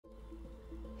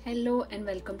Hello and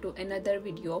welcome to another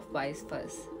video of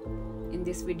wisefuss. In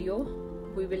this video,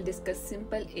 we will discuss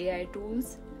simple AI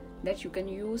tools that you can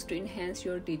use to enhance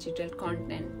your digital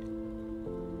content.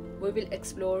 We will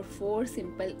explore 4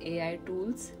 simple AI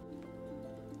tools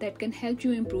that can help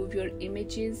you improve your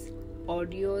images,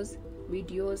 audios,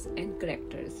 videos, and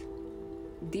characters.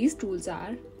 These tools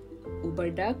are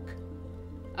Uberduck,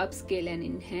 Upscale and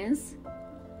Enhance,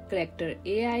 Character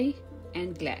AI,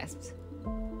 and Glasps.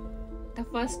 The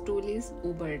first tool is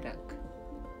Uberduck.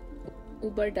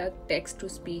 Uberduck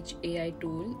text-to-speech AI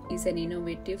tool is an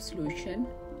innovative solution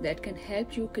that can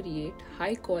help you create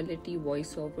high-quality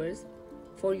voiceovers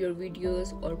for your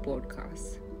videos or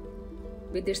podcasts.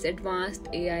 With its advanced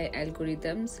AI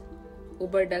algorithms,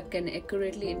 Uberduck can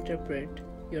accurately interpret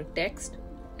your text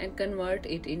and convert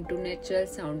it into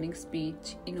natural-sounding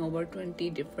speech in over 20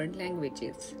 different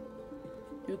languages.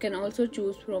 You can also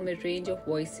choose from a range of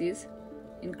voices,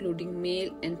 including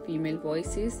male and female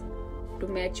voices, to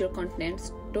match your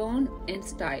content's tone and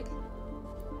style.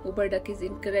 Uberduck is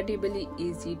incredibly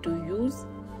easy to use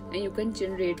and you can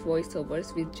generate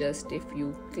voiceovers with just a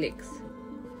few clicks.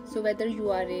 So whether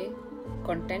you are a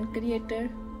content creator,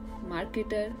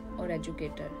 marketer, or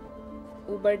educator,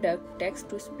 Uberduck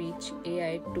text-to-speech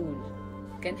AI tool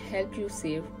can help you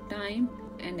save time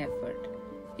and effort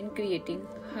in creating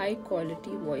high-quality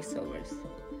voiceovers.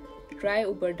 Try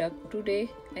Uberduck today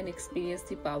and experience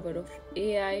the power of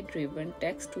AI-driven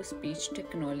text-to-speech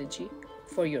technology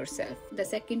for yourself. The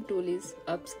second tool is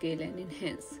Upscale and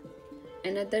Enhance.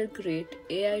 Another great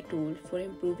AI tool for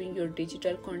improving your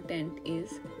digital content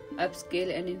is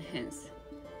Upscale and Enhance.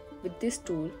 With this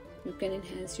tool, you can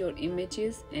enhance your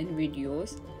images and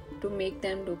videos to make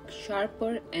them look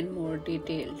sharper and more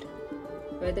detailed.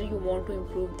 Whether you want to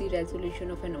improve the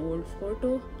resolution of an old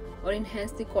photo or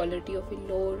enhance the quality of a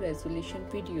low-resolution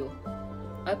video,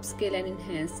 Upscale and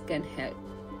Enhance can help.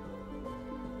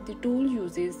 The tool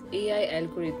uses AI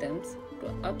algorithms to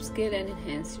upscale and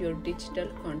enhance your digital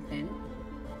content,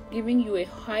 giving you a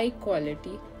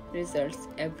high-quality results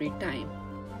every time.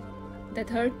 The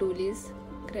third tool is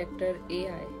Character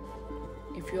AI.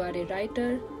 If you are a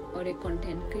writer or a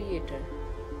content creator,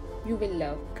 you will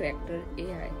love Character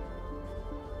AI.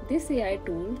 This AI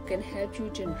tool can help you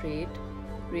generate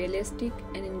realistic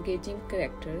and engaging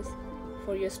characters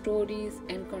for your stories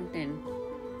and content.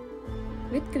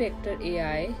 With Character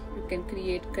AI, you can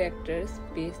create characters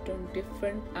based on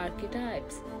different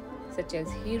archetypes such as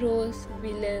heroes,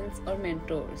 villains, or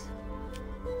mentors.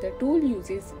 The tool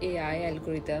uses AI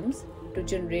algorithms to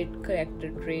generate character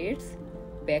traits,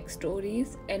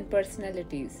 backstories, and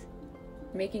personalities,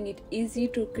 making it easy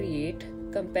to create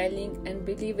compelling and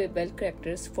believable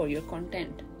characters for your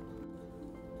content.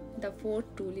 The fourth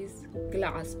tool is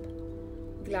Glasp.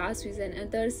 Glasp is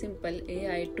another simple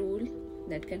AI tool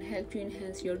that can help you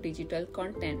enhance your digital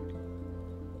content.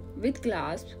 With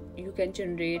Glasp, you can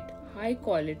generate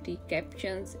high-quality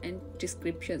captions and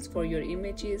descriptions for your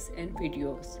images and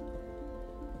videos.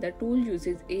 The tool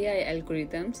uses AI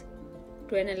algorithms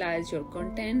to analyze your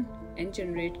content and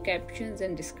generate captions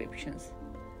and descriptions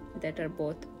that are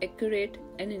both accurate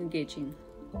and engaging.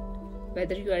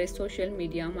 Whether you are a social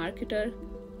media marketer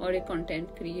or a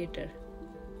content creator,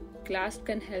 Glasp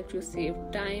can help you save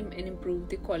time and improve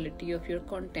the quality of your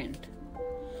content.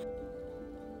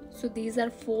 So these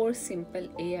are 4 simple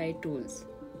AI tools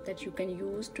that you can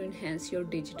use to enhance your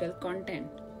digital content.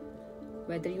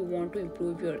 Whether you want to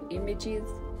improve your images,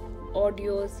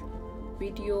 audios,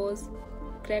 videos,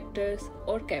 characters,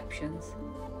 or captions,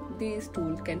 these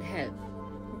tools can help.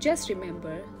 Just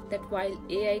remember that while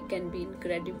AI can be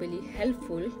incredibly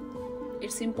helpful,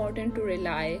 it's important to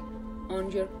rely on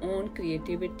your own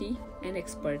creativity and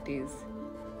expertise.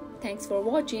 Thanks for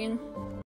watching.